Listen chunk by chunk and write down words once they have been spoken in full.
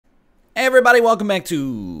Hey everybody, welcome back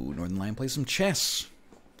to Northern Lion Play some chess.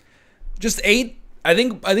 Just ate. I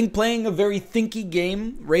think playing a very thinky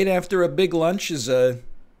game right after a big lunch is a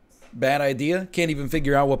bad idea. Can't even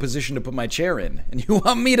figure out what position to put my chair in. And you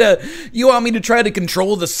want me to try to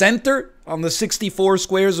control the center on the 64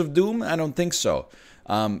 squares of doom? I don't think so.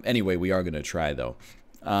 Anyway, we are gonna try though.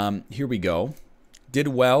 Here we go. Did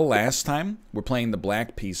well last time. We're playing the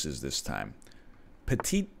black pieces this time.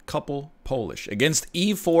 Petite couple Polish. Against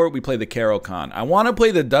e4, we play the Caro-Kann. I want to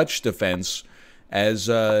play the Dutch defense as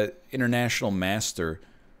international master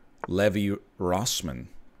Levi Rossmann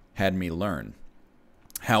had me learn.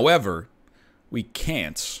 However, we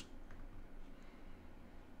can't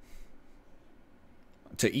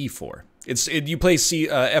to e4. You play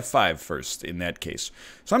f5 first in that case.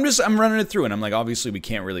 So I'm running it through and I'm like, obviously we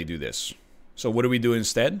can't really do this. So what do we do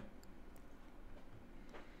instead?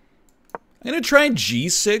 I'm going to try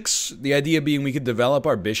g6, the idea being we could develop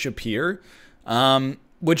our bishop here.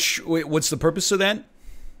 What's the purpose of that?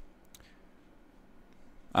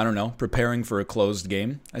 I don't know. Preparing for a closed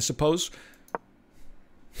game, I suppose.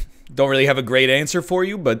 Don't really have a great answer for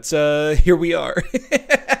you, but here we are.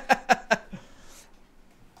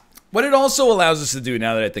 What it also allows us to do,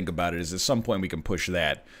 now that I think about it, is at some point we can push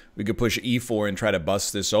that. We could push e4 and try to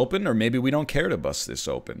bust this open, or maybe we don't care to bust this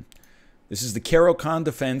open. This is the Caro-Kann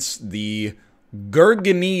defense, the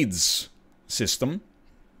Gurgenidze system,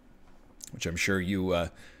 which I'm sure you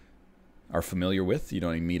are familiar with. You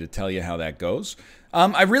don't need me to tell you how that goes.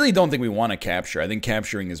 I really don't think we want to capture. I think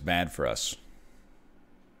capturing is bad for us.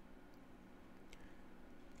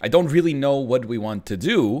 I don't really know what we want to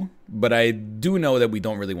do, but I do know that we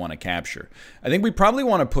don't really want to capture. I think we probably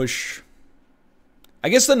want to push... I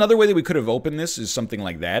guess another way that we could have opened this is something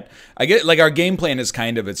like that. I get, like, our game plan is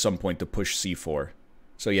kind of at some point to push c4.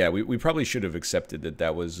 So yeah, we probably should have accepted that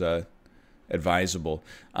that was advisable.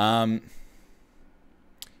 I'm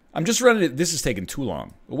just running it. This is taking too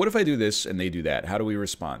long. But what if I do this and they do that? How do we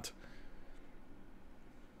respond?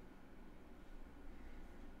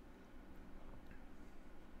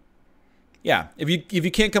 Yeah, if you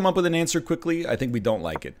can't come up with an answer quickly, I think we don't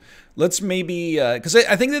like it. Let's maybe, because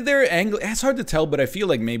I think that they're it's hard to tell, but I feel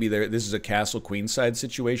like maybe this is a castle queenside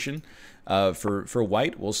situation for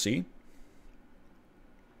white. We'll see.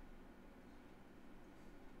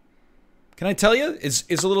 Can I tell you, it's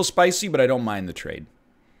a little spicy, but I don't mind the trade.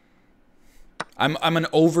 I'm an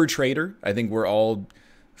over trader. I think we're all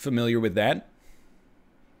familiar with that.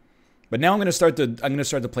 But now I'm gonna start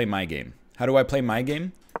to play my game. How do I play my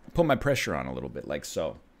game? Put my pressure on a little bit, like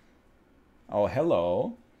so. Oh,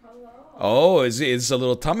 hello. Hello. Oh, it's a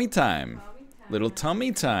little tummy time. Little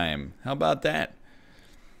tummy time. How about that?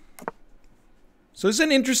 So it's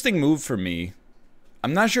an interesting move for me.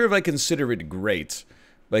 I'm not sure if I consider it great,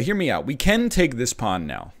 but hear me out. We can take this pawn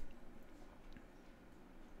now.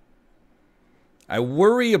 I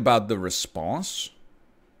worry about the response.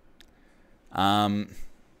 Like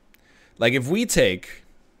if we take...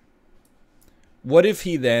 What if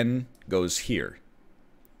he then goes here?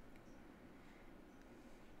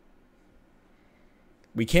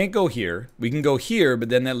 We can't go here. We can go here, but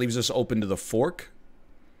then that leaves us open to the fork.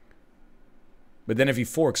 But then if he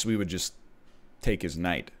forks, we would just take his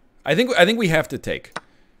knight. I think we have to take.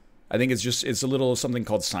 I think it's a little something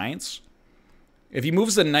called science. If he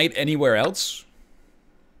moves the knight anywhere else...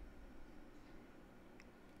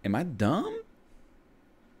 Am I dumb?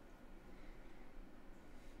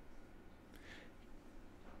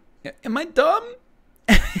 Am I dumb?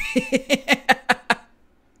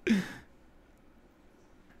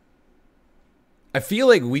 I feel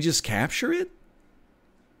like we just capture it.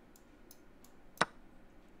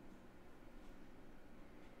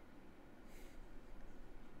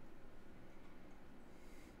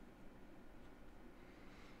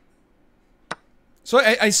 So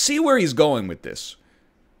I see where he's going with this.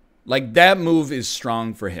 Like, that move is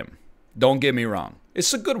strong for him. Don't get me wrong.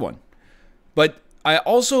 It's a good one. But... I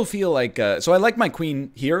also feel like, so I like my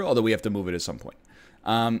queen here, although we have to move it at some point.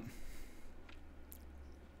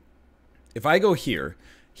 If I go here,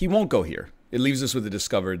 he won't go here. It leaves us with a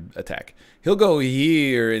discovered attack. He'll go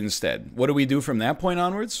here instead. What do we do from that point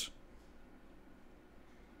onwards?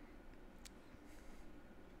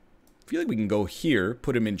 I feel like we can go here,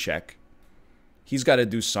 put him in check. He's got to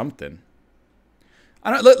do something.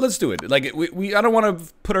 Let's do it. Like, I don't want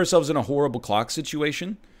to put ourselves in a horrible clock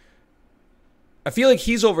situation. I feel like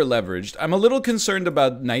he's over-leveraged. I'm a little concerned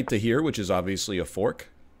about knight to here, which is obviously a fork.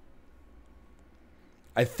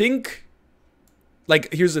 I think...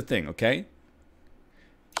 Like, here's the thing, okay?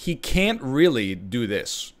 He can't really do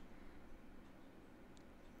this.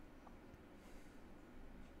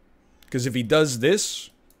 Because if he does this,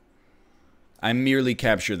 I merely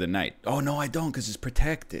capture the knight. Oh, no, I don't, because it's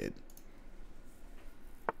protected.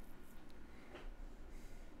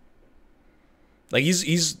 Like,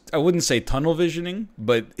 he's I wouldn't say tunnel visioning,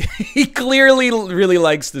 but he clearly really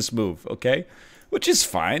likes this move, okay? Which is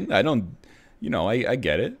fine. I don't, you know, I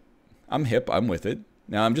get it. I'm hip. I'm with it.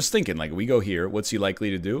 Now, I'm just thinking, like, we go here. What's he likely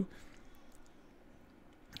to do?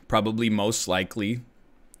 Probably most likely,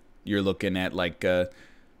 you're looking at, like, I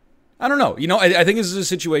don't know. You know, I think this is a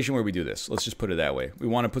situation where we do this. Let's just put it that way. We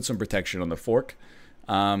want to put some protection on the fork.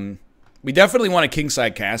 We definitely want a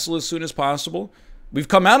kingside castle as soon as possible. We've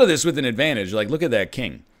come out of this with an advantage. Like, look at that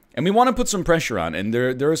king. And we want to put some pressure on. And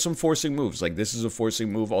there are some forcing moves. Like, this is a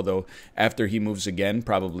forcing move, although after he moves again,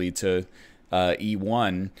 probably to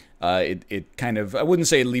E1, it kind of, I wouldn't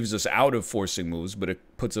say it leaves us out of forcing moves, but it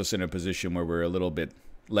puts us in a position where we're a little bit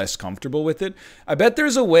less comfortable with it. I bet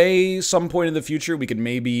there's a way, some point in the future, we could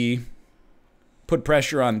maybe put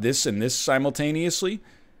pressure on this and this simultaneously.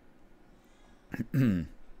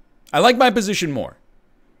 I like my position more.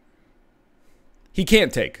 He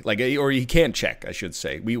can't take, like, or he can't check, I should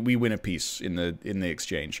say. We win a piece in the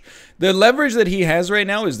exchange. The leverage that he has right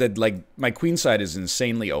now is that, like, my queen side is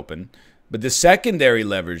insanely open, but the secondary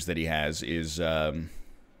leverage that he has is that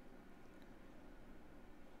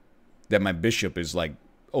my bishop is, like,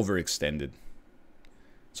 overextended.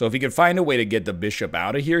 So if he could find a way to get the bishop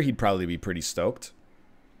out of here, he'd probably be pretty stoked.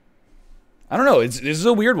 I don't know. This is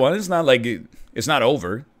a weird one. It's not like it's not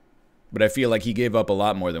over, but I feel like he gave up a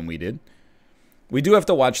lot more than we did. We do have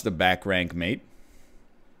to watch the back rank mate.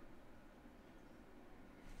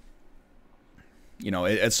 You know,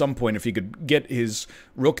 at some point, if he could get his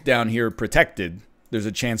rook down here protected, there's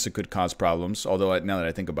a chance it could cause problems. Although, now that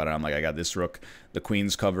I think about it, I'm like, I got this rook. The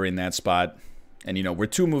queen's covering that spot. And, you know, we're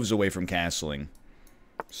 2 moves away from castling.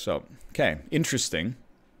 So, okay, interesting.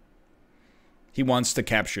 He wants to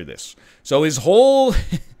capture this. So his whole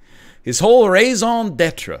raison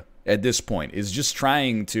d'etre at this point is just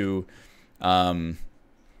trying to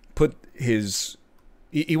put his...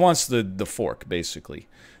 He wants the fork, basically.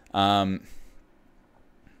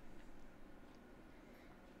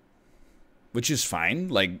 Which is fine.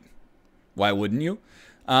 Like, why wouldn't you?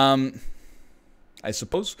 I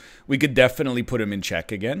suppose. We could definitely put him in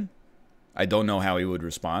check again. I don't know how he would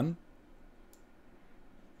respond.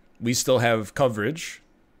 We still have coverage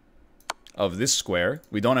of this square.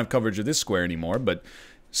 We don't have coverage of this square anymore, but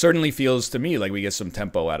certainly feels to me like we get some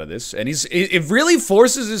tempo out of this. And it really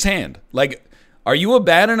forces his hand. Like, are you a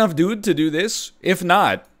bad enough dude to do this? If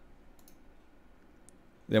not,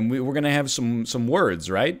 then we're going to have some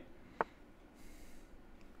words, right?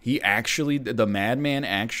 He actually, the madman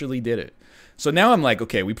actually did it. So now I'm like,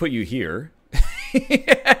 okay, we put you here.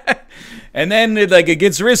 And then it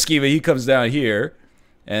gets risky, but he comes down here.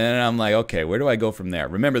 And then I'm like, okay, where do I go from there?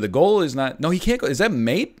 Remember, the goal is not... No, he can't go... Is that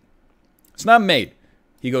mate? It's not mate.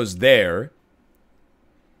 He goes there.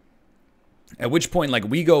 At which point, like,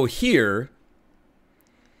 we go here.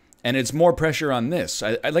 And it's more pressure on this.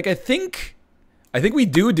 I think we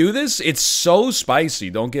do this. It's so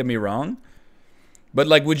spicy, don't get me wrong. But,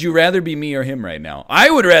 like, would you rather be me or him right now?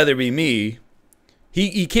 I would rather be me.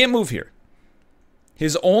 He can't move here.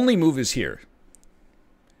 His only move is here.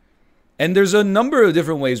 And there's a number of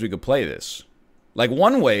different ways we could play this. Like,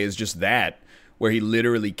 one way is just that, where he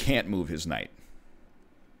literally can't move his knight.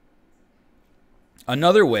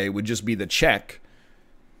 Another way would just be the check.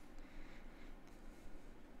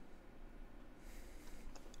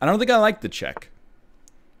 I don't think I like the check.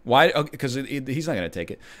 Why? Because he's not going to take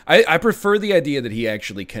it. I prefer the idea that he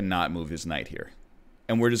actually cannot move his knight here.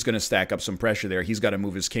 And we're just going to stack up some pressure there. He's got to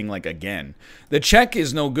move his king, like, again. The check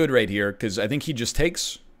is no good right here, because I think he just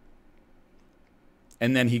takes...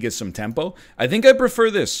 And then he gets some tempo. I think I prefer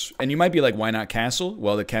this. And you might be like, why not castle?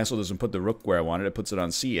 Well, the castle doesn't put the rook where I want it. It puts it on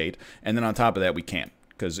c8. And then on top of that, we can't.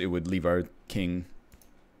 Because it would leave our king...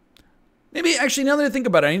 Maybe, actually, now that I think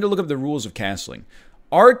about it, I need to look up the rules of castling.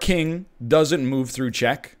 Our king doesn't move through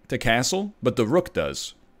check to castle, but the rook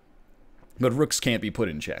does. But rooks can't be put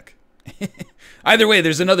in check. Either way,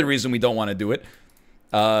 there's another reason we don't want to do it.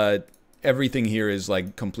 Everything here is,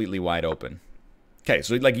 like, completely wide open. Okay,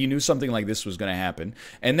 so, like, you knew something like this was going to happen.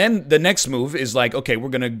 And then the next move is like, okay, we're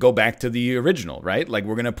going to go back to the original, right? Like,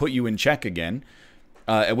 we're going to put you in check again.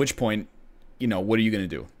 At which point, you know, what are you going to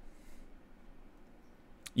do?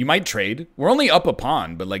 You might trade. We're only up a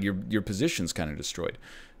pawn, but, like, your position's kind of destroyed.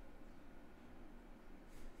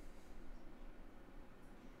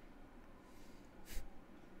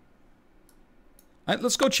 All right,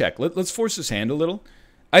 let's go check. Let's force his hand a little.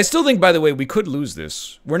 I still think, by the way, we could lose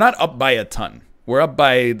this. We're not up by a ton. We're up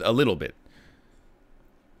by a little bit.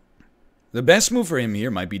 The best move for him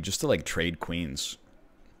here might be just to, like, trade queens.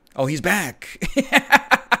 Oh, he's back.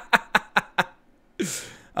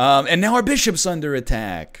 And now our bishop's under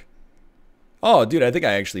attack. Oh, dude, I think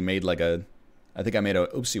I actually made, like, I think I made a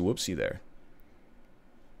oopsie-whoopsie there.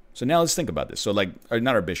 So now let's think about this. So, like, or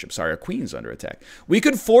not our bishop, sorry, our queen's under attack. We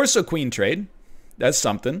could force a queen trade. That's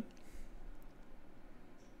something.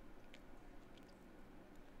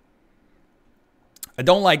 I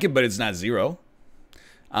don't like it, but it's not 0.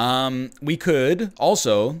 We could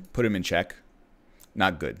also put him in check.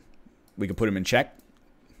 Not good. We could put him in check.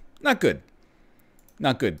 Not good.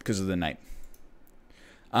 Not good because of the knight.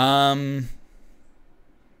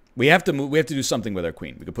 We have to move. We have to do something with our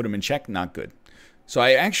queen. We could put him in check. Not good. So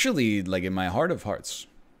I actually, like, in my heart of hearts,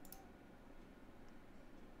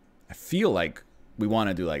 I feel like we want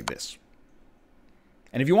to do like this.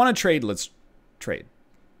 And if you want to trade, let's trade.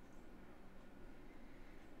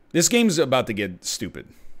 This game's about to get stupid.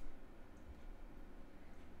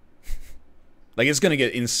 Like, it's going to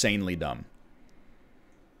get insanely dumb.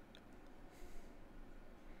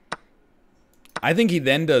 I think he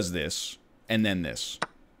then does this, and then this.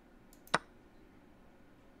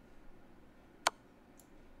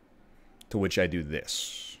 To which I do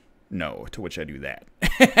this. No, to which I do that.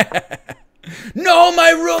 No,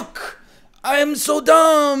 my rook! I am so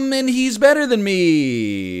dumb, and he's better than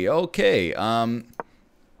me. Okay,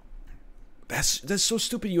 that's so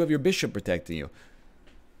stupid. You have your bishop protecting you.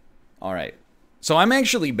 All right. So I'm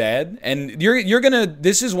actually bad, and you're gonna.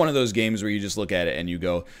 This is one of those games where you just look at it and you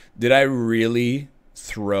go, "Did I really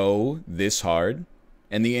throw this hard?"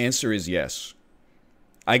 And the answer is yes.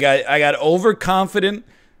 I got overconfident.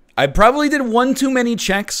 I probably did one too many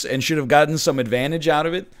checks and should have gotten some advantage out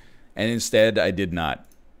of it, and instead I did not.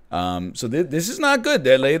 So this is not good.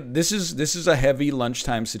 This is a heavy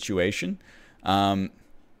lunchtime situation, as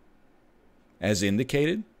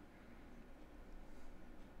indicated.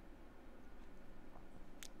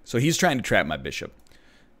 So he's trying to trap my bishop,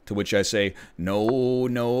 to which I say, no,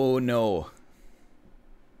 no, no.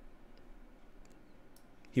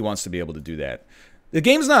 He wants to be able to do that. The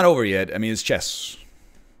game's not over yet. I mean, it's chess.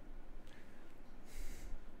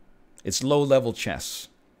 It's low-level chess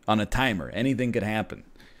on a timer. Anything could happen.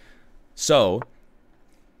 So,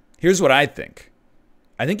 here's what I think.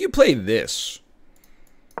 I think you play this.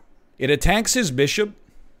 It attacks his bishop.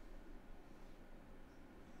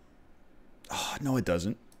 Oh, no, it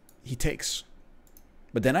doesn't. He takes.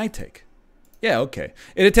 But then I take. Yeah, okay.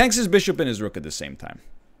 It attacks his bishop and his rook at the same time.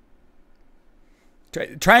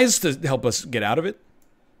 Tries to help us get out of it.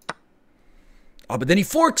 Oh, but then he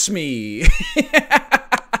forks me.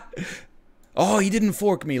 Oh, he didn't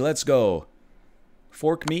fork me. Let's go.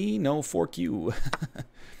 Fork me? No, fork you.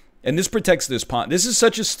 And this protects this pawn. This is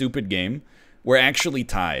such a stupid game. We're actually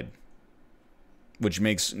tied. Which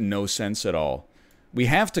makes no sense at all. We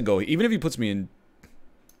have to go. Even if he puts me in...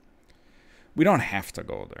 We don't have to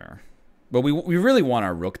go there. But we really want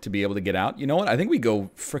our rook to be able to get out. You know what? I think we go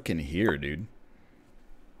frickin' here, dude.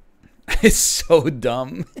 It's so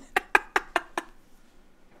dumb.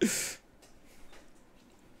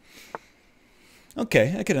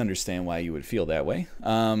 Okay, I could understand why you would feel that way.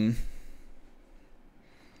 Now,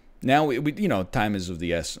 you know, time is of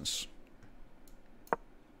the essence.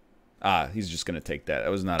 Ah, he's just going to take that.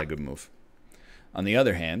 That was not a good move. On the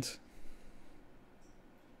other hand,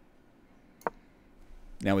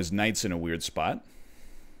 now his knight's in a weird spot.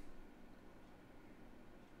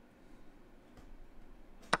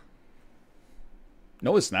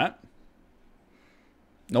 No, it's not.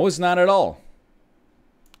 No, it's not at all.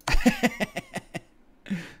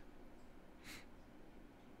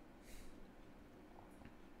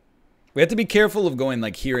 We have to be careful of going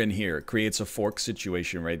like here and here. It creates a fork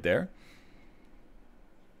situation right there.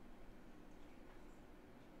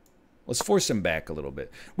 Let's force him back a little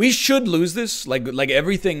bit. We should lose this. Like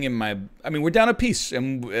everything in my... I mean, we're down a piece.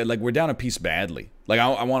 And like we're down a piece badly. Like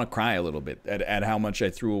I want to cry a little bit at how much I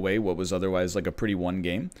threw away what was otherwise like a pretty won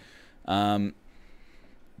game. And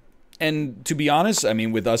to be honest, I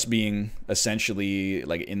mean, with us being essentially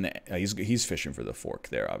like in the... he's fishing for the fork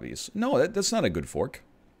there, obviously. No, that's not a good fork.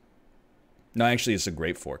 No, actually, it's a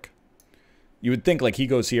great fork. You would think, like, he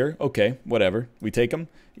goes here. Okay, whatever. We take him.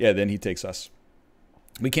 Yeah, then he takes us.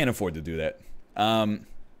 We can't afford to do that.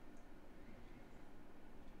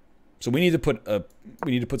 So we need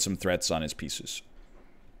to put some threats on his pieces.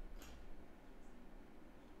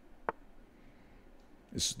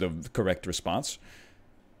 This is the correct response.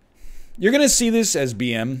 You're going to see this as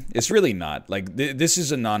BM. It's really not. Like, this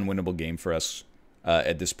is a non-winnable game for us.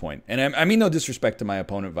 At this point. And I mean no disrespect to my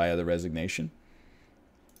opponent via the resignation.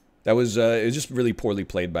 That was it was just really poorly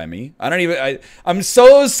played by me. I'm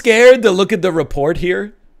so scared to look at the report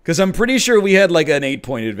here because I'm pretty sure we had like an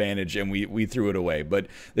 8-point advantage and we threw it away. But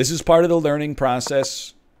this is part of the learning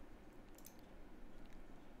process.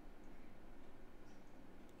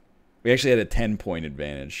 We actually had a 10-point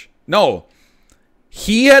advantage. No,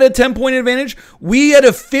 he had a 10-point advantage. We had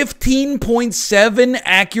a 15.7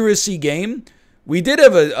 accuracy game. We did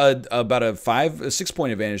have about a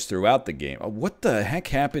 6-point advantage throughout the game. What the heck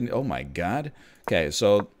happened? Oh my god. Okay,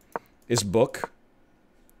 so this book.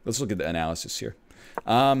 Let's look at the analysis here.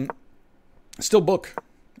 Still book.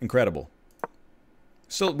 Incredible.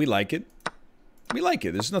 Still, we like it. We like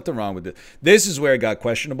it. There's nothing wrong with it. This is where it got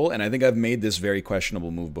questionable, and I think I've made this very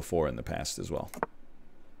questionable move before in the past as well.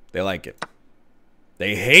 They like it.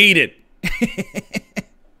 They hate it.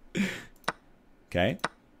 Okay.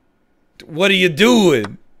 What are you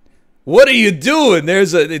doing? What are you doing?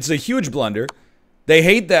 It's a huge blunder. They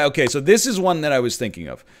hate that. Okay, so this is one that I was thinking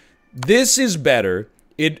of. This is better.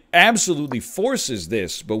 It absolutely forces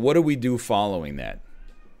this, but what do we do following that?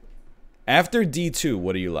 After D2,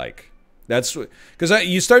 what do you like? That's because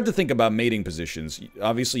you start to think about mating positions.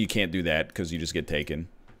 Obviously, you can't do that because you just get taken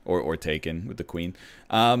or taken with the queen.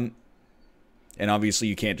 And obviously,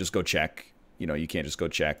 you can't just go check. You know, you can't just go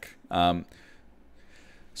check.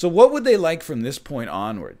 So what would they like from this point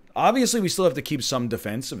onward? Obviously, we still have to keep some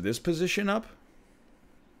defense of this position up.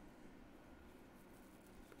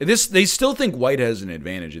 They still think white has an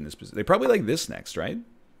advantage in this position. They probably like this next, right?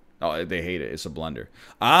 Oh, they hate it. It's a blunder.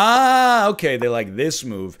 Ah, okay. They like this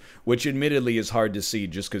move, which admittedly is hard to see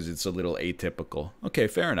just because it's a little atypical. Okay,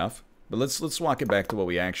 fair enough. But let's walk it back to what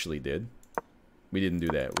we actually did. We didn't do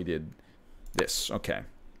that. We did this. Okay.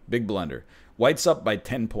 Big blunder. White's up by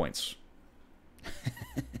 10 points.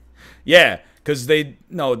 Yeah, because they're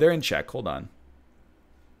in check. Hold on.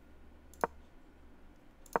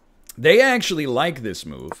 They actually like this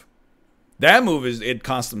move. That move it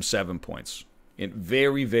cost them 7 points.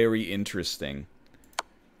 Very, very interesting.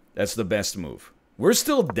 That's the best move. We're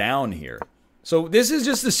still down here. So this is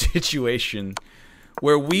just a situation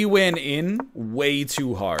where we went in way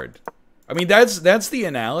too hard. I mean, that's the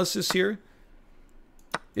analysis here.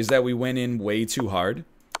 Is that we went in way too hard.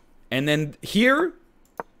 And then here,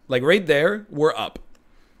 like right there, we're up.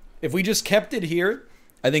 If we just kept it here,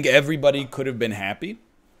 I think everybody could have been happy.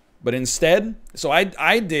 But instead, so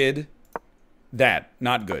I did that.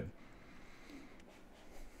 Not good.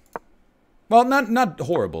 Well, not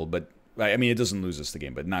horrible, but I mean, it doesn't lose us the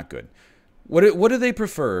game, but not good. What do they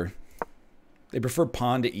prefer? They prefer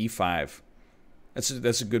pawn to e5.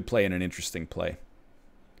 That's a good play and an interesting play.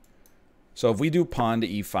 So if we do pawn to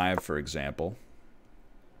e5, for example,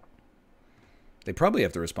 they probably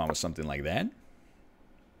have to respond with something like that.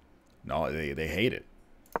 No, they hate it.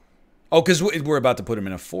 Oh, because we're about to put them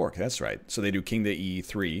in a fork. That's right. So they do king to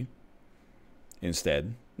e3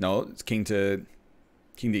 instead. No, it's king to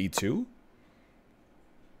e2.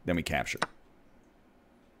 Then we capture.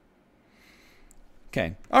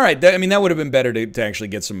 Okay. All right. I mean, that would have been better to actually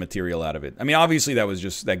get some material out of it. I mean, obviously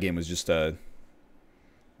that game was just a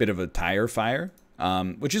bit of a tire fire,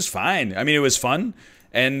 which is fine. I mean, it was fun.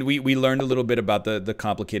 And we learned a little bit about the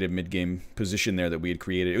complicated mid-game position there that we had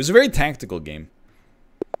created. It was a very tactical game.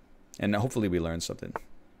 And hopefully we learned something.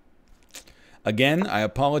 Again, I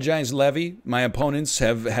apologize, Levy. My opponents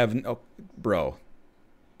have oh, bro.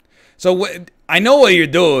 So I know what you're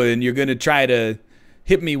doing. You're going to try to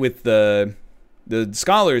hit me with the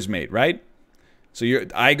scholar's mate, right? So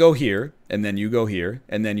I go here, and then you go here,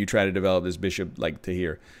 and then you try to develop this bishop like to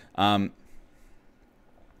here. I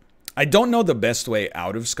don't know the best way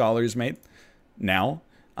out of scholar's mate now,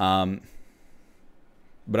 but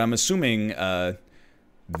I'm assuming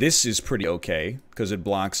this is pretty okay because it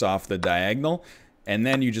blocks off the diagonal, and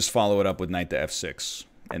then you just follow it up with knight to f6,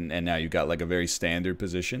 and now you've got like a very standard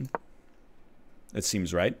position. That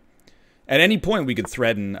seems right. At any point, we could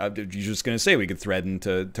threaten, you're just going to say we could threaten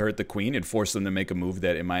to hurt the queen and force them to make a move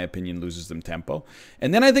that, in my opinion, loses them tempo.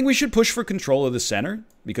 And then I think we should push for control of the center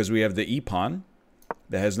because we have the e-pawn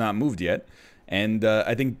that has not moved yet. And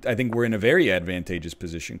I think we're in a very advantageous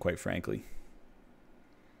position, quite frankly.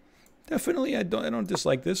 Definitely, I don't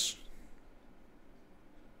dislike this.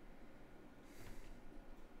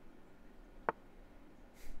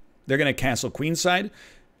 They're going to castle queenside.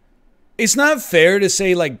 It's not fair to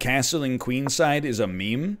say like castling queenside is a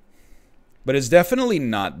meme, but it's definitely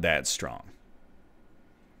not that strong.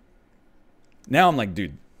 Now I'm like,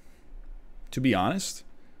 dude, to be honest,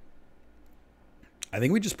 I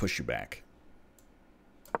think we just push you back.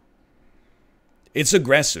 It's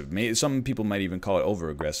aggressive. Some people might even call it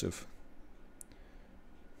over-aggressive.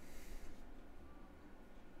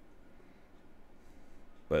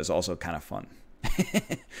 but it's also kind of fun.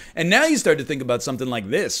 And now you start to think about something like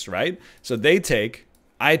this, right? So they take,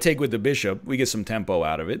 I take with the bishop, we get some tempo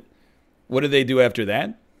out of it. What do they do after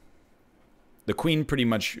that? The queen pretty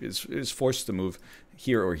much is forced to move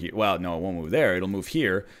here or here. Well, no, it won't move there. It'll move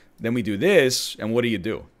here. Then we do this, and what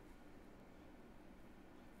do?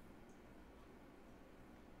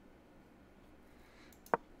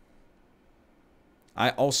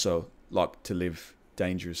 I also like to live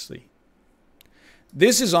dangerously.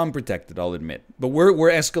 This is unprotected, I'll admit, but we're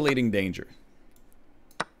escalating danger.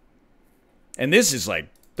 And this is like,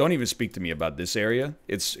 don't even speak to me about this area.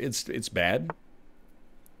 It's bad.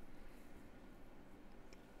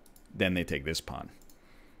 Then they take this pawn.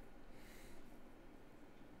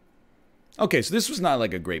 Okay, so this was not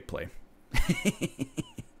like a great play.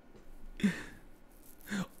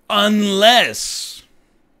 Unless...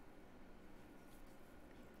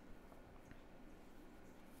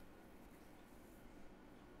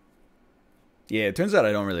 Yeah, it turns out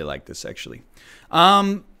I don't really like this, actually.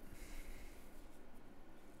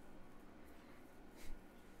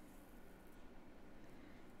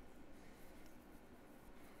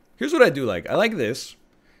 Here's what I do like. I like this.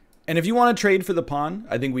 And if you want to trade for the pawn,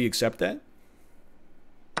 I think we accept that.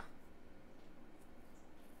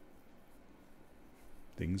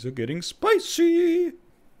 Things are getting spicy.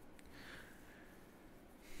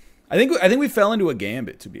 I think we fell into a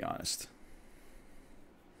gambit, to be honest.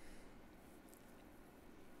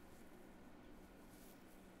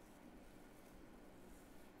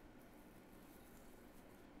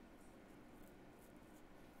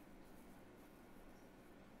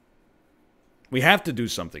 We have to do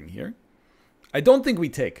something here. I don't think we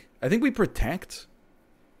take. I think we protect.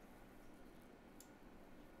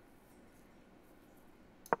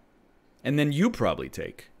 And then you probably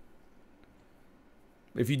take.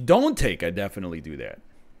 If you don't take, I definitely do that.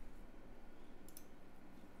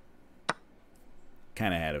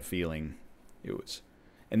 Kind of had a feeling it was.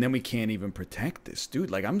 And then we can't even protect this. Dude,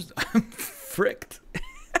 like I'm fricked.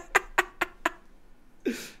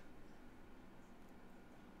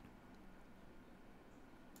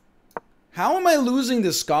 How am I losing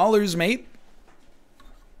to scholars, mate?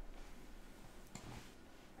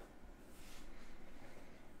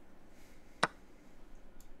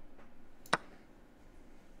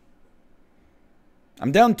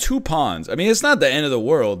 I'm down 2 pawns. I mean, it's not the end of the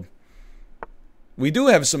world. We do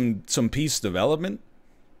have some piece development.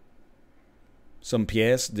 Some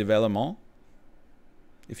pièce développement,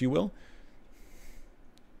 if you will.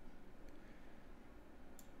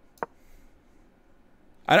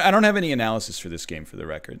 I don't have any analysis for this game, for the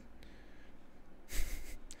record.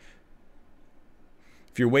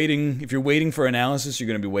 If you're waiting for analysis, you're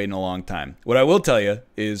going to be waiting a long time. What I will tell you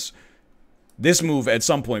is this move at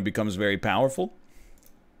some point becomes very powerful.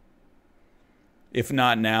 If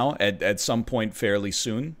not now, at some point fairly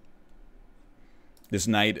soon. This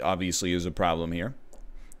knight obviously is a problem here.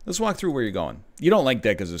 Let's walk through where you're going. You don't like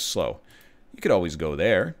that because it's slow. You could always go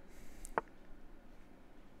there.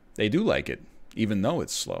 They do like it, even though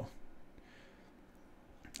it's slow.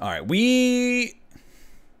 All right, we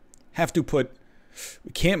have to put...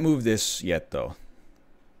 We can't move this yet, though.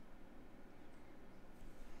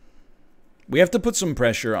 We have to put some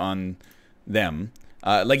pressure on them.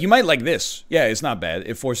 Like, you might like this. Yeah, it's not bad.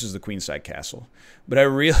 It forces the queenside castle. But I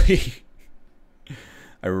really...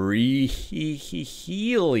 I really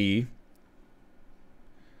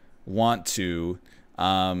want to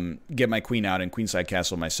get my queen out and queenside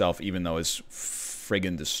castle myself, even though it's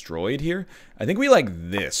friggin' destroyed here. I think we like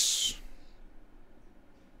this.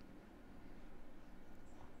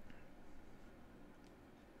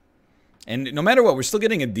 And no matter what, we're still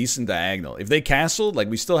getting a decent diagonal. If they castle, like,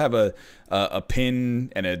 we still have a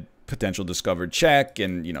pin and a potential discovered check,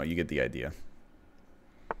 and, you know, you get the idea.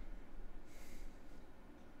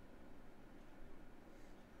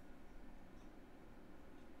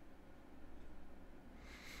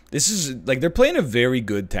 This is, like, they're playing a very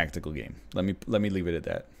good tactical game. Let me leave it at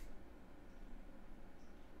that.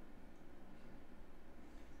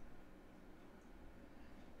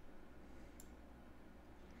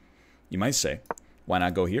 You might say, why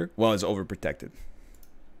not go here? Well, it's overprotected.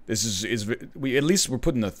 This is at least we're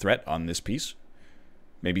putting a threat on this piece.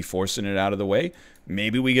 Maybe forcing it out of the way.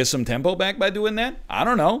 Maybe we get some tempo back by doing that. I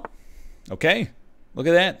don't know. Okay, look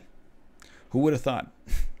at that. Who would have thought?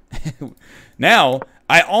 Now,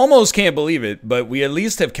 I almost can't believe it, but we at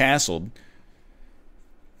least have castled.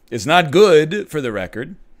 It's not good, for the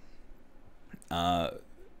record,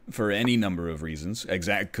 for any number of reasons.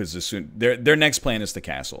 Because their next plan is to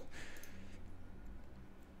castle.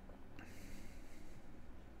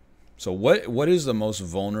 So what is the most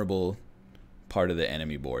vulnerable part of the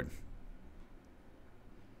enemy board.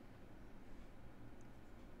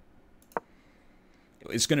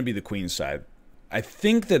 It's going to be the queen side. I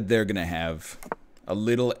think that they're going to have a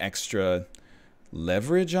little extra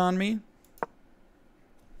leverage on me.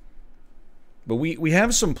 But we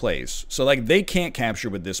have some plays. So, like, they can't capture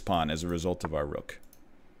with this pawn as a result of our rook.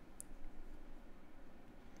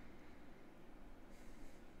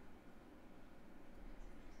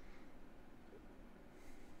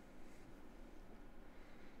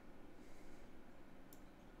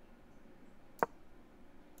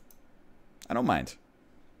 I don't mind.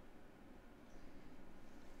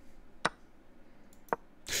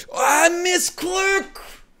 Oh, I misclick!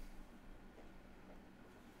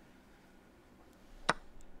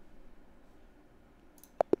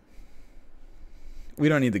 We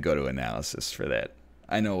don't need to go to analysis for that.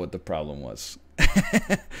 I know what the problem was.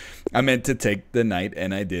 I meant to take the knight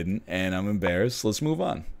and I didn't, and I'm embarrassed. Let's move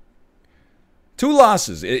on. 2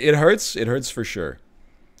 losses. It hurts. It hurts for sure.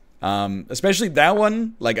 Especially that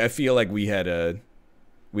one. Like, I feel like we had a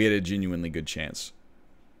genuinely good chance.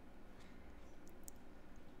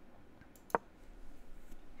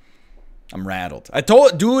 I'm rattled. I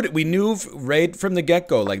told, dude, we knew right from the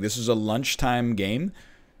get-go, like, this is a lunchtime game.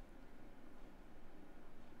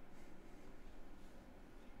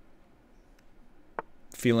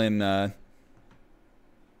 Feeling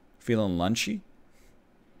lunchy.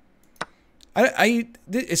 I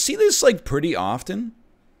see this, like, pretty often.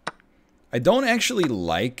 I don't actually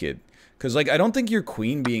like it. Because, like, I don't think your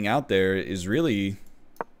queen being out there is really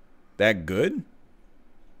that good.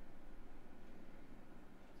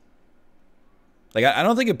 Like, I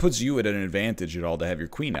don't think it puts you at an advantage at all to have your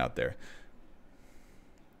queen out there.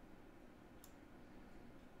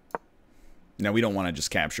 Now, we don't want to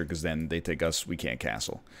just capture because then they take us. We can't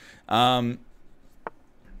castle. That's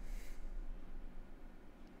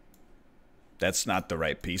not the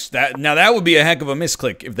right piece. Now, that would be a heck of a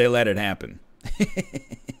misclick if they let it happen.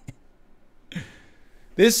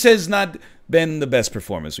 This has not been the best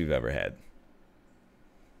performance we've ever had.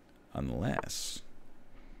 Unless...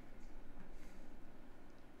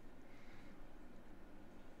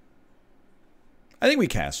 I think we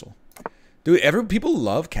castle. Dude, people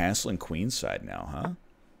love castling queenside now, huh?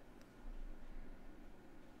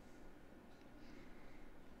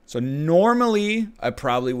 So normally, I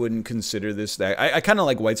probably wouldn't consider this that. I kind of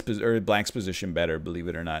like black's position better, believe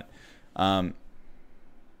it or not. I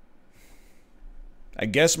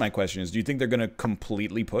guess my question is, do you think they're going to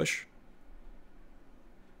completely push?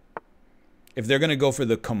 If they're going to go for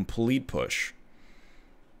the complete push,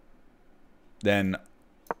 then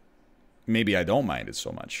maybe I don't mind it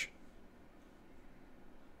so much.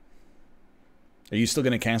 Are you still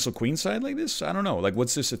going to cancel queenside like this? I don't know. Like,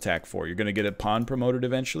 what's this attack for? You're going to get a pawn promoted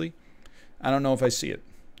eventually? I don't know if I see it.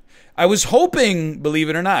 I was hoping, believe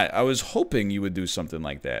it or not, I was hoping you would do something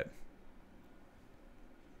like that.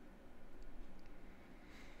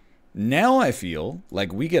 Now I feel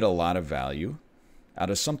like we get a lot of value out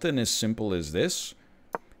of something as simple as this.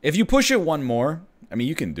 If you push it one more, I mean,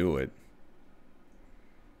 you can do it.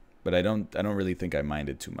 But I don't really think I mind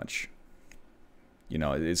it too much. You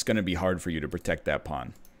know, it's going to be hard for you to protect that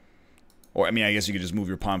pawn. Or, I mean, I guess you could just move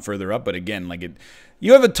your pawn further up. But again, like,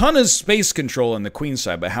 you have a ton of space control on the queen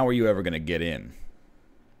side. But how are you ever going to get in?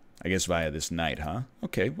 I guess via this knight, huh?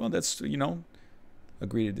 Okay, well, that's, you know,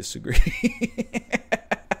 agree to disagree.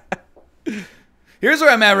 Here's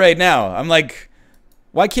where I'm at right now. I'm like,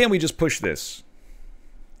 why can't we just push this?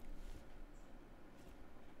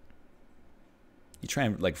 You try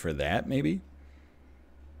and, like, for that, maybe?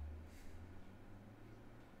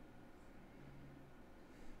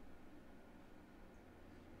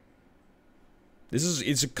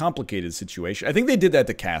 It's a complicated situation. I think they did that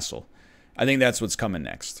to castle. I think that's what's coming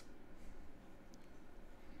next.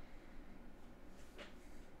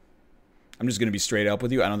 I'm just going to be straight up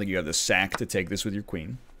with you. I don't think you have the sack to take this with your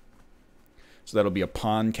queen. So that'll be a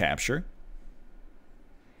pawn capture.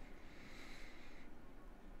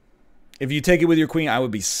 If you take it with your queen, I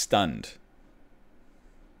would be stunned.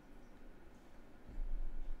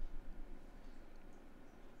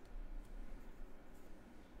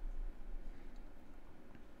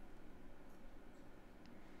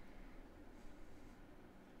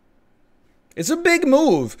 It's a big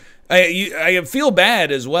move. I feel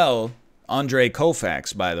bad as well, Andre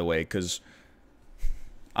Koufax, by the way, because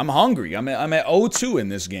I'm hungry. I'm at 0-2 in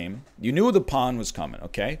this game. You knew the pawn was coming,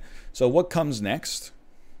 okay? So what comes next?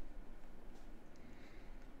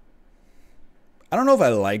 I don't know if I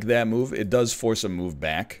like that move. It does force a move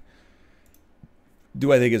back.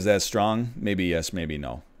 Do I think it's that strong? Maybe yes, maybe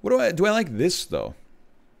no. What do I like this, though?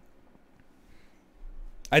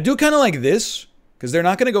 I do kind of like this, because they're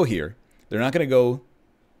not going to go here. They're not going to go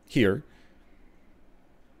here.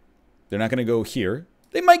 They're not going to go here.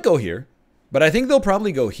 They might go here, but I think they'll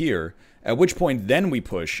probably go here, at which point then we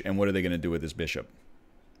push, and what are they going to do with this bishop?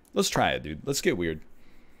 Let's try it, dude. Let's get weird.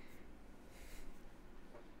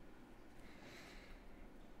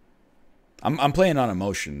 I'm playing on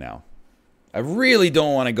emotion now. I really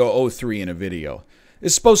don't want to go 0-3 in a video.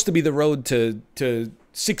 It's supposed to be the road to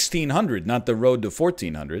 1600, not the road to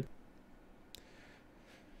 1400.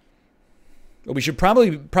 But we should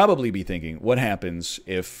probably be thinking, what happens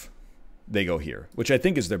if they go here? Which I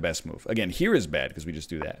think is their best move. Again, here is bad because we just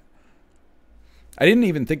do that. I didn't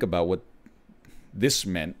even think about what this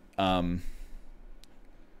meant.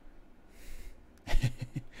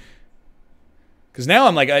 Because now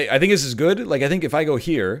I'm like, I think this is good. Like, I think if I go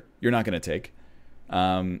here, you're not going to take.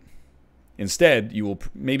 Instead, you will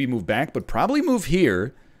maybe move back, but probably move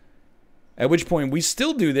here. At which point, we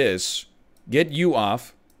still do this. Get you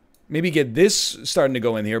off. Maybe get this starting to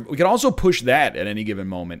go in here. We can also push that at any given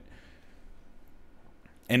moment.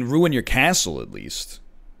 And ruin your castle, at least.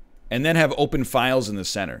 And then have open files in the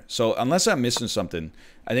center. So, unless I'm missing something,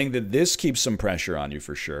 I think that this keeps some pressure on you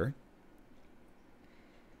for sure.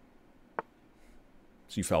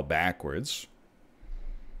 So you fell backwards.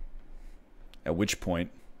 At which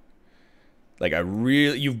point, like,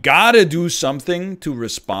 you've got to do something to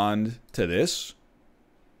respond to this.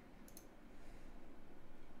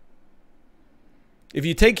 If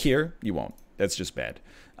you take here, you won't. That's just bad.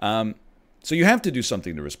 So you have to do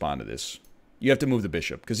something to respond to this. You have to move the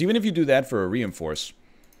bishop, because even if you do that for a reinforce,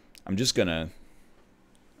 I'm just gonna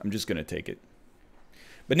take it.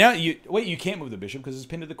 But now, you can't move the bishop because it's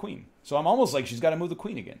pinned to the queen. So I'm almost like she's got to move the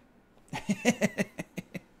queen again.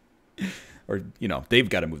 Or, you know, they've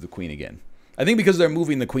got to move the queen again. I think because they're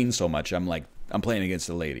moving the queen so much, I'm playing against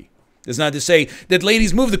the lady. It's not to say that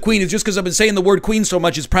ladies move the queen. It's just because I've been saying the word queen so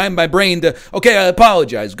much, it's primed my brain to, okay, I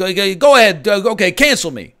apologize. Go ahead. Okay,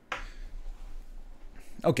 cancel me.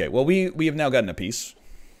 Okay, well, we have now gotten a piece.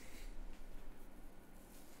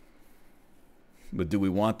 But do we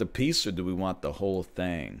want the piece or do we want the whole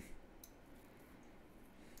thing?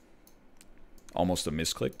 Almost a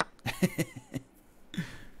misclick.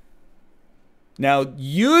 Now,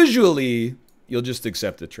 usually, you'll just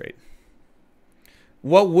accept the trade.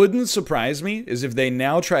 What wouldn't surprise me is if they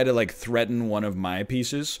now try to, like, threaten one of my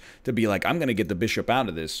pieces to be like, I'm going to get the bishop out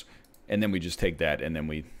of this. And then we just take that, and then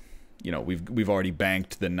we, you know, we've already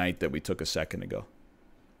banked the knight that we took a second ago.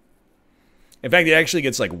 In fact, it actually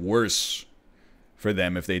gets, like, worse for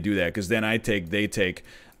them if they do that, because then I take, they take,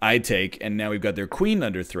 I take, and now we've got their queen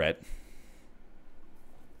under threat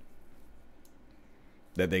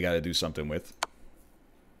that they got to do something with.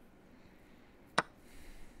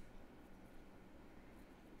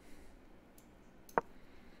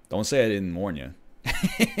 Don't say I didn't warn you.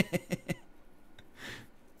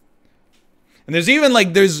 And there's even,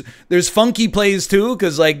 like, there's funky plays too,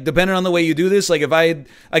 because, like, depending on the way you do this, like, if I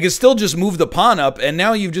could still just move the pawn up, and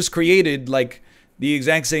now you've just created, like, the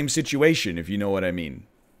exact same situation, if you know what I mean.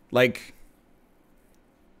 Like,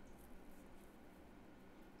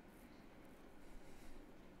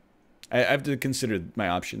 I have to consider my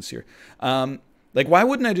options here. Like, why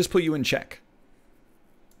wouldn't I just put you in check?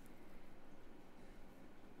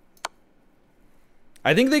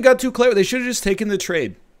 I think they got too clever. They should have just taken the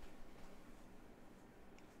trade.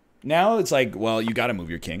 Now it's like, well, you got to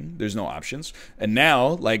move your king. There's no options. And now,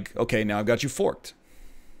 like, okay, now I've got you forked.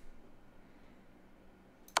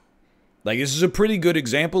 Like, this is a pretty good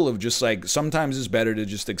example of just, like, sometimes it's better to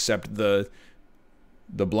just accept the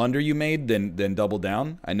blunder you made than double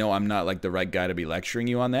down. I know I'm not, like, the right guy to be lecturing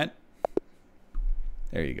you on that.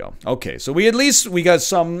 There you go. Okay, so we got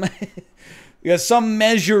some we got some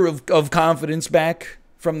measure of confidence back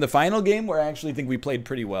from the final game, where I actually think we played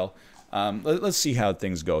pretty well. Let's see how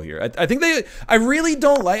things go here. I think I really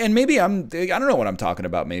don't like, and maybe I don't know what I'm talking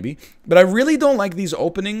about maybe, but I really don't like these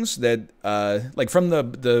openings that, like, from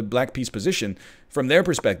the black piece position, from their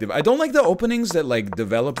perspective. I don't like the openings that, like,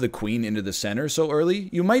 develop the queen into the center so early.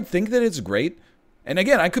 You might think that it's great, and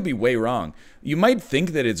again, I could be way wrong. You might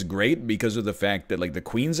think that it's great because of the fact that, like, the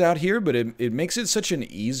queen's out here, but it makes it such an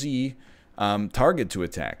easy target to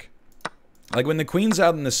attack. Like, when the queen's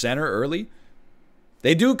out in the center early,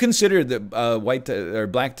 they do consider the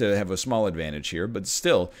black to have a small advantage here, but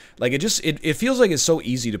still, like, it feels like it's so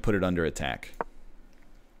easy to put it under attack.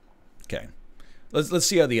 Okay, let's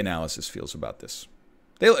see how the analysis feels about this.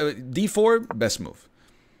 D4, best move.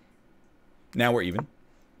 Now we're even.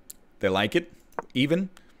 They like it. Even.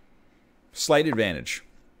 Slight advantage.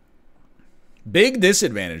 Big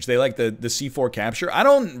disadvantage. They like the c4 capture. I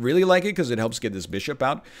don't really like it because it helps get this bishop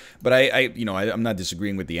out. But I'm not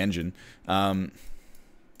disagreeing with the engine. I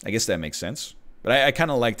guess that makes sense. But I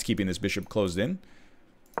kind of liked keeping this bishop closed in.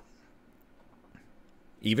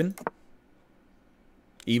 Even,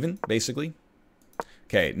 basically.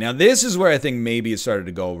 Okay, now this is where I think maybe it started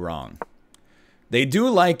to go wrong. They do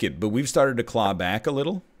like it, but we've started to claw back a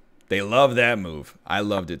little. They love that move. I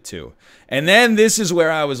loved it too. And then this is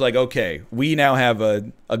where I was like, okay, we now have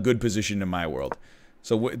a good position in my world.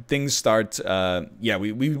 So things start, yeah,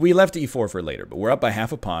 we left e4 for later, but we're up by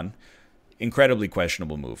half a pawn. Incredibly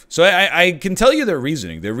questionable move. So I can tell you their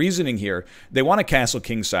reasoning. Their reasoning here, they want to castle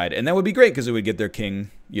king side, and that would be great because it would get their king,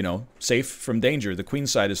 you know, safe from danger. The queen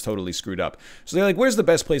side is totally screwed up. So they're like, where's the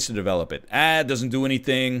best place to develop it? Ah, doesn't do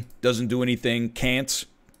anything, can't.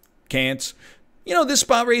 You know, this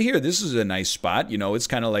spot right here, this is a nice spot. You know, it's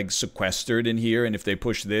kind of like sequestered in here, and if they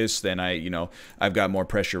push this, then I've got more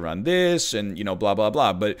pressure on this, and, you know, blah, blah,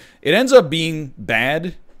 blah. But it ends up being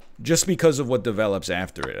bad just because of what develops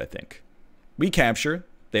after it, I think. We capture.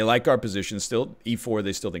 They like our position still. E4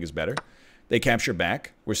 they still think is better. They capture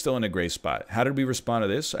back. We're still in a gray spot. How did we respond to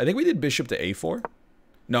this? I think we did bishop to A4.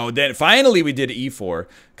 No, then finally we did E4.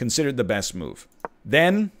 Considered the best move.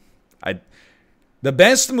 Then, the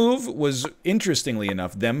best move was, interestingly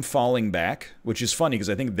enough, them falling back, which is funny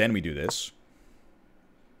because I think then we do this.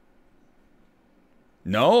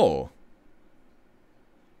 No.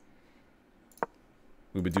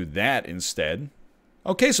 We would do that instead.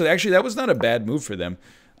 Okay, so actually that was not a bad move for them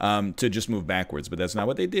to just move backwards, but that's not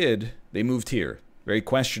what they did. They moved here. Very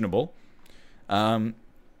questionable. To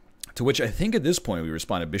which I think at this point we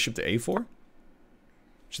responded bishop to A4,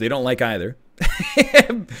 which they don't like either.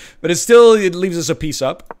 But it leaves us a piece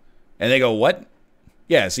up. And they go, what?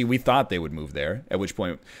 Yeah, see, we thought they would move there, at which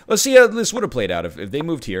point... Let's see how this would have played out if they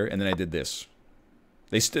moved here and then I did this.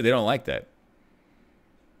 They don't like that.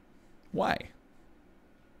 Why?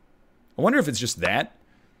 I wonder if it's just that.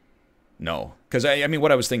 No. Because, I mean,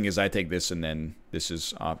 what I was thinking is I take this and then this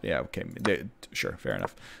is off. Yeah, okay. Sure, fair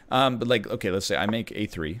enough. But, like, okay, let's say I make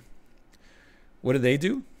A3. What do they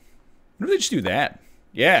do? What if they just do that?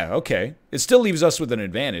 Yeah, okay. It still leaves us with an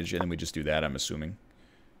advantage, and then we just do that, I'm assuming.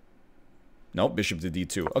 Nope, bishop to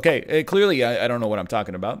D2. Okay, clearly I don't know what I'm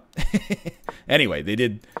talking about. Anyway, they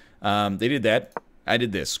did that. I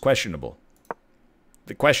did this. Questionable.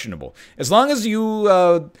 The questionable. As long as you...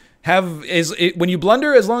 when you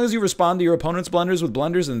blunder, as long as you respond to your opponent's blunders with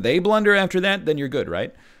blunders and they blunder after that, then you're good,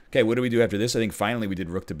 right? Okay, what do we do after this? I think finally we did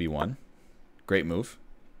rook to b1. Great move.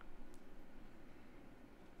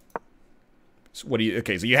 So what do you...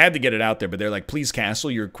 Okay, so you had to get it out there, but they're like, please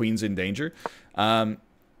castle, your queen's in danger.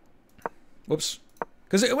 Whoops.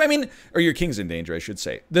 Because, I mean, or your king's in danger, I should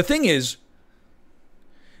say. The thing is,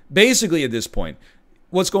 basically at this point,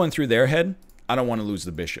 what's going through their head? I don't want to lose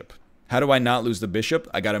the bishop. How do I not lose the bishop?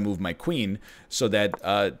 I got to move my queen so that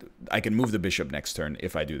I can move the bishop next turn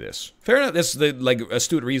if I do this. Fair enough. That's the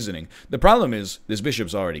astute reasoning. The problem is this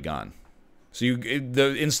bishop's already gone. So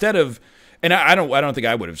instead of, and I don't think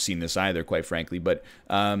I would have seen this either, quite frankly. But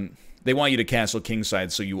they want you to castle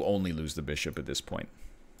kingside so you only lose the bishop at this point.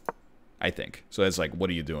 I think so. That's like, what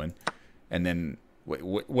are you doing? And then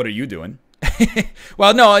what are you doing?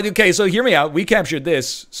 Well, no. Okay, so hear me out. We captured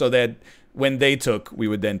this so that. When they took, we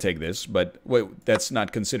would then take this, but that's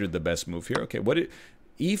not considered the best move here. Okay,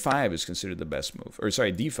 E5 is considered the best move. Or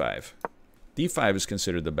sorry, D5. D5 is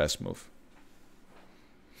considered the best move.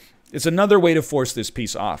 It's another way to force this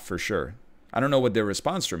piece off, for sure. I don't know what their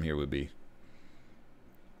response from here would be.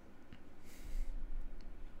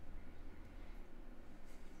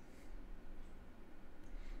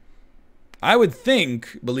 I would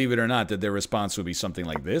think, believe it or not, that their response would be something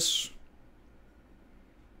like this.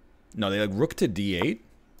 No, they like rook to d8.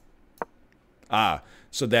 Ah,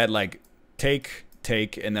 so that like take,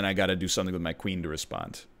 and then I got to do something with my queen to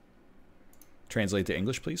respond. Translate to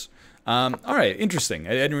English, please. All right, interesting.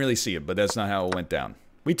 I didn't really see it, but that's not how it went down.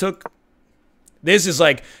 We took... This is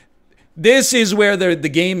like... This is where the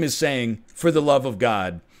game is saying, for the love of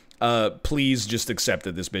God, please just accept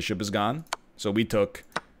that this bishop is gone. So we took,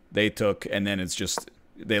 they took, and then it's just...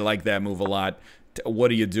 They like that move a lot. What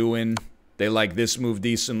are you doing? They like this move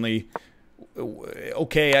decently.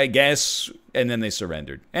 Okay, I guess. And then they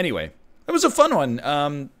surrendered. Anyway, that was a fun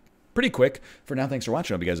one. Pretty quick. For now, thanks for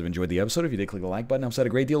watching. I hope you guys have enjoyed the episode. If you did, click the like button. Helps out a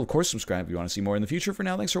great deal. Of course, subscribe if you want to see more in the future. For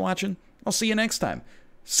now, thanks for watching. I'll see you next time.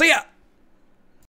 See ya!